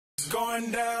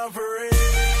going down for real.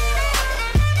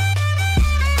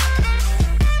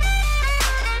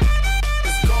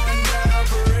 It's going down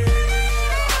for real.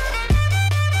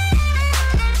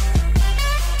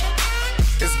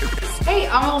 Hey,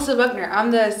 I'm Melissa Buckner.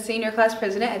 I'm the senior class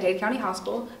president at Dade County High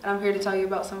School, and I'm here to tell you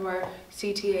about some of our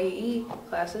CTAE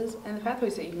classes and the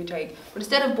pathways that you can take. But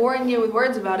instead of boring you with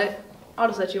words about it, I'll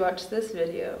just let you watch this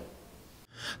video.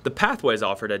 The pathways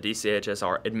offered at DCHS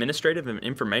are administrative and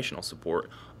informational support,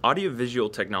 audiovisual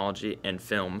technology and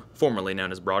film, formerly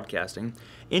known as broadcasting,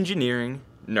 engineering,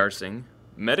 nursing,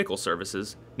 medical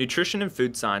services, nutrition and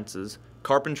food sciences,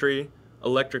 carpentry,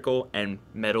 electrical, and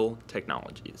metal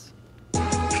technologies. In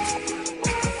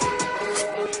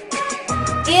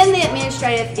the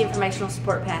administrative informational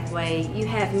support pathway, you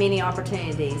have many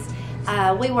opportunities.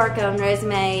 We work on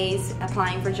resumes,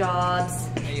 applying for jobs.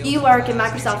 You work in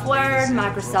Microsoft Word,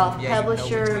 Microsoft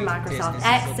Publisher, Microsoft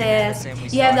Access.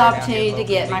 You have the opportunity to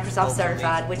get Microsoft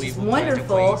certified, which is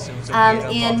wonderful.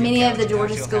 In many of the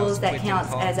Georgia schools, that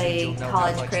counts as a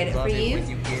college credit for you.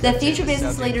 The Future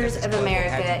Business Leaders of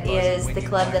America is the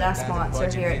club that I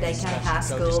sponsor here at Dade County High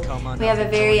School. We have a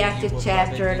very active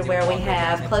chapter to where we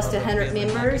have close to 100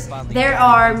 members. There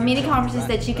are many conferences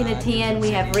that you can attend.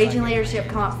 We have Region Leadership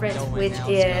Conference, which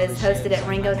is hosted at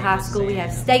Ringgold High School. We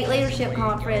have State Leadership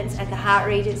Conference at the Hyatt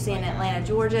Regency in Atlanta,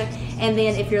 Georgia. And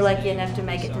then if you're lucky enough to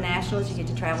make it to nationals, you get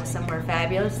to travel somewhere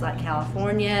fabulous like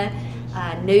California,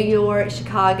 New York,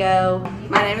 Chicago.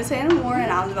 My name is Hannah Moore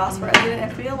and I'm the Vice President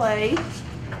at FBLA.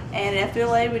 And at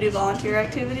FBLA we do volunteer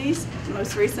activities. The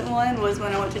most recent one was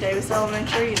when I went to Davis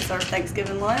Elementary and served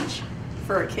Thanksgiving lunch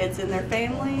for kids and their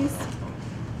families.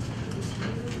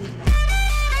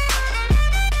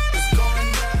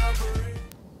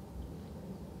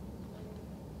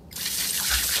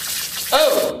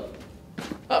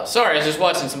 Oh, sorry, I was just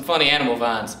watching some funny animal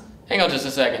vines. Hang on just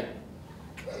a second.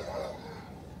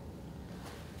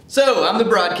 So, I'm the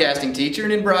broadcasting teacher,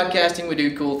 and in broadcasting we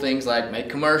do cool things like make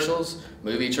commercials,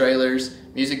 movie trailers,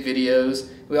 music videos.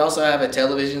 We also have a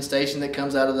television station that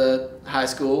comes out of the high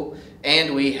school,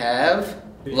 and we have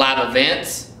live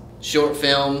events, short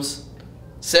films,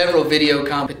 several video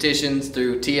competitions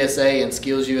through TSA and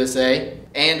Skills USA,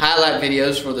 and highlight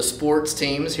videos for the sports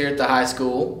teams here at the high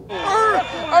school.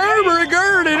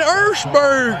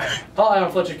 Hi,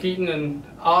 I'm Fletcher Keaton, and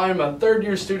I'm a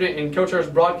third-year student in Coach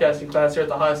Hurst's broadcasting class here at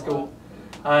the high school.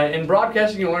 In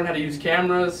broadcasting, you learn how to use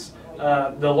cameras,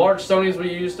 the large Sonys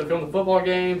we use to film the football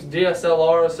games,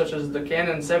 DSLRs such as the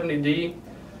Canon 70D.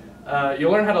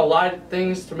 You'll learn how to light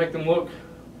things to make them look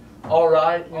all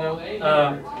right.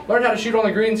 Learn how to shoot on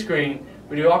the green screen.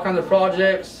 We do all kinds of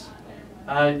projects.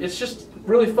 It's just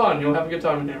really fun. You'll have a good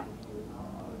time in here.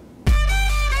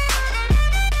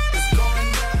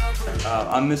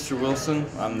 I'm Mr. Wilson.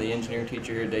 I'm the engineering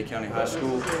teacher here at Dade County High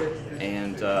School,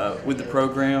 and with the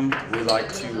program we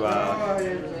like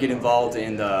to get involved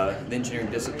in the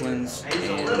engineering disciplines,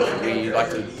 and we like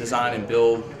to design and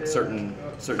build certain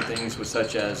things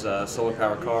such as solar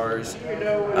power cars,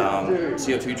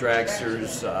 CO2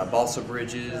 dragsters, balsa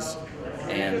bridges,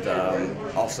 and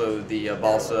also the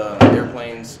balsa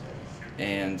airplanes.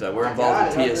 And we're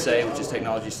involved in TSA, which is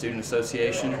Technology Student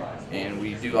Association, and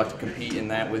we do like to compete in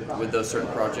that with those certain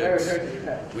projects.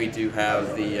 We do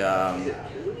have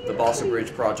the Balsa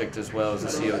Bridge project as well as the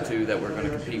CO2 that we're going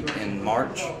to compete in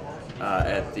March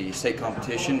at the state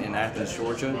competition in Athens,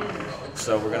 Georgia.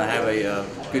 So we're going to have a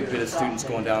good bit of students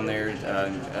going down there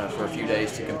for a few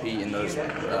days to compete in those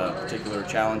particular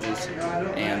challenges.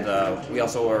 And we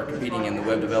also are competing in the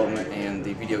web development and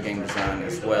the video game design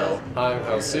as well. I'm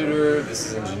Kyle Suter. This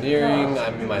is engineering.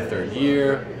 I'm in my third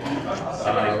year.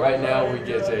 Right now we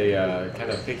get a kind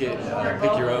of pick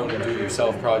your own and do it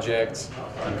yourself project.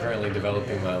 I'm currently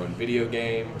developing my own video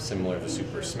game similar to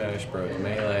Super Smash Bros.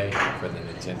 Melee for the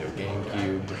Nintendo GameCube.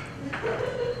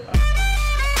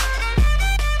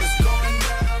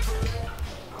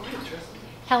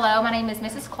 Hello, my name is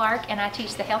Mrs. Clark and I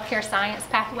teach the healthcare science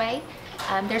pathway.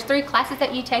 There's 3 classes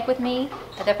that you take with me.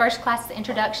 The first class is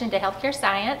Introduction to Healthcare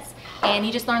Science, and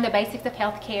you just learn the basics of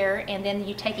healthcare, and then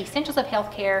you take Essentials of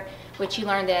Healthcare, which you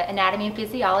learn the anatomy and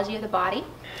physiology of the body.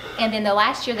 And then the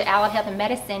last year, the Allied Health and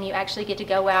Medicine, you actually get to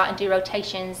go out and do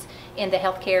rotations in the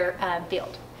healthcare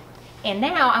field. And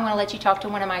now I'm going to let you talk to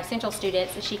one of my Essential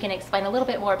students so she can explain a little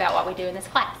bit more about what we do in this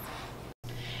class.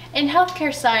 In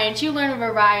healthcare science, you learn a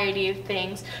variety of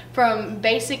things, from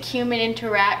basic human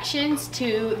interactions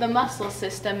to the muscle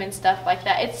system and stuff like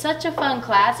that. It's such a fun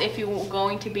class if you're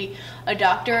going to be a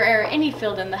doctor or any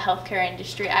field in the healthcare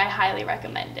industry. I highly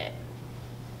recommend it.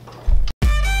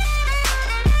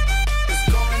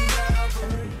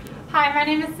 Hi, Hi, my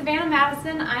name is Savannah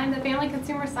Madison. I am the Family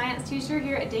Consumer Science teacher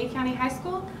here at Dade County High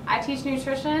School. I teach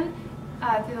nutrition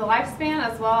through the lifespan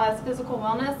as well as physical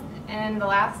wellness, and the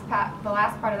last part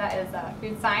of that is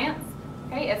food science.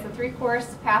 Okay, it's a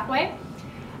 3-course pathway.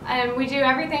 We do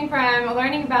everything from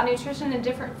learning about nutrition and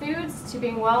different foods to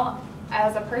being well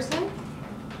as a person.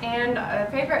 And a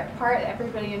favorite part that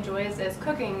everybody enjoys is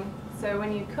cooking. So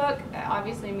when you cook, it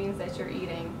obviously means that you're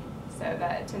eating. So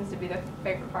that tends to be the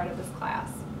favorite part of this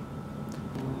class.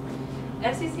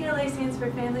 FCCLA stands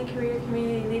for Family Career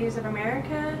Community Leaders of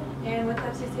America, and with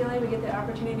FCCLA we get the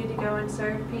opportunity to go and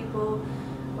serve people.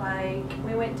 Like,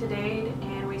 we went to Dade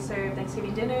and we served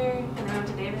Thanksgiving dinner, and then we went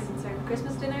to Davis and served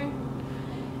Christmas dinner.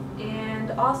 And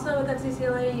also with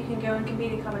FCCLA you can go and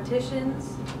compete in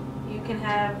competitions. You can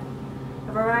have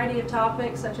a variety of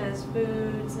topics such as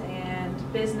foods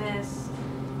and business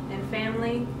and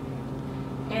family.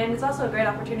 And it's also a great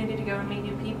opportunity to go and meet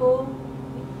new people,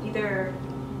 either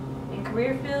in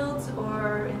career fields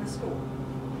or in the school.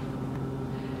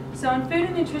 So in food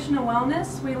and nutritional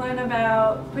wellness, we learn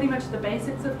about pretty much the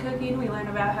basics of cooking. We learn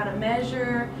about how to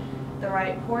measure, the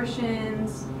right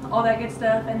portions, all that good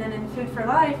stuff. And then in Food for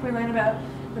Life, we learn about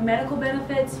the medical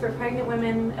benefits for pregnant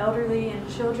women, elderly, and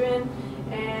children.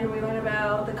 And we learn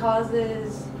about the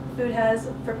causes food has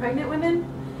for pregnant women.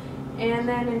 And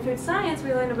then in food science,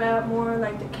 we learn about more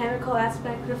like the chemical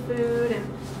aspect of food and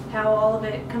how all of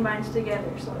it combines together,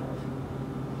 sort of.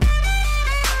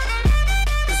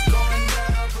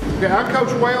 Okay, I'm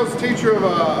Coach Wells, teacher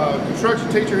of construction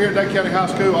teacher here at Dade County High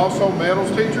School, also metals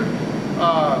teacher.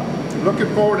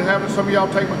 Looking forward to having some of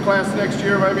y'all take my class next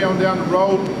year, maybe on down the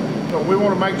road. We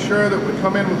want to make sure that we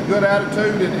come in with a good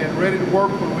attitude and ready to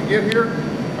work when we get here.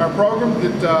 Our program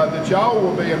that y'all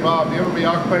will be involved in will be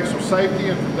occupational safety,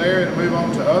 and from there it'll move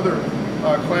on to other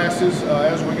classes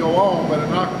as we go on. But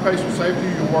in occupational safety,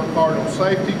 you'll work hard on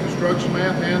safety, construction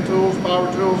math, hand tools,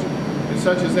 power tools, and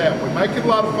such as that. We make it a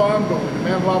lot of fun, but we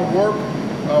demand a lot of work.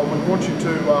 We want you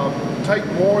to take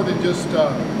more than just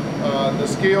the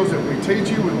skills that we teach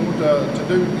you. We want to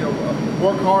do,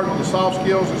 work hard on the soft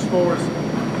skills as far as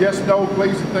yes, no,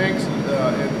 please, and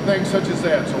things such as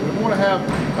that. So we want to have,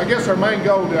 I guess our main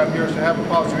goal down here is to have a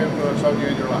positive influence on you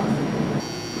in your life.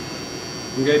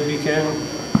 I'm Gabe Buchanan.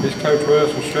 This Coach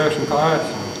Wells construction class.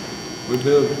 We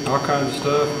build all kinds of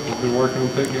stuff. We've been working on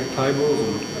picnic tables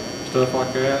and stuff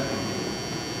like that.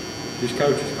 This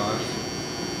Coach's class.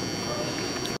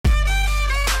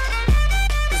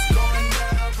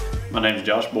 My name is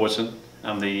Josh Boyson.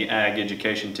 I'm the Ag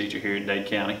Education teacher here at Dade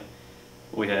County.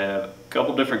 We have a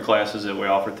couple different classes that we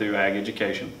offer through Ag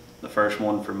Education. The first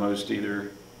one for most either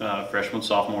freshman,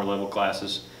 sophomore level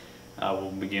classes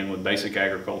will begin with basic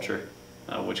agriculture,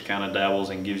 which kind of dabbles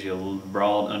and gives you a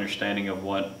broad understanding of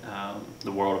what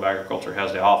the world of agriculture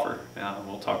has to offer.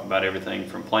 We'll talk about everything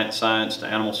from plant science to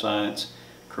animal science,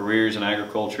 careers in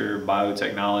agriculture,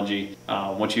 biotechnology.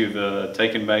 Once you've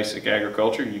taken basic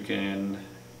agriculture, you can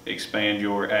expand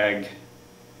your ag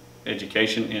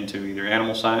education into either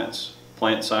animal science,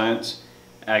 plant science,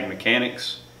 ag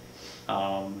mechanics,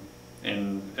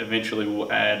 and eventually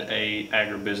we'll add a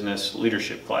agribusiness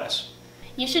leadership class.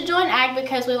 You should join ag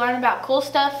because we learn about cool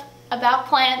stuff about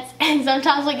plants, and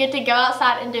sometimes we get to go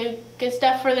outside and do good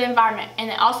stuff for the environment. And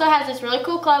it also has this really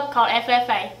cool club called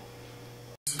FFA.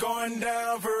 It's going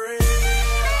down for real.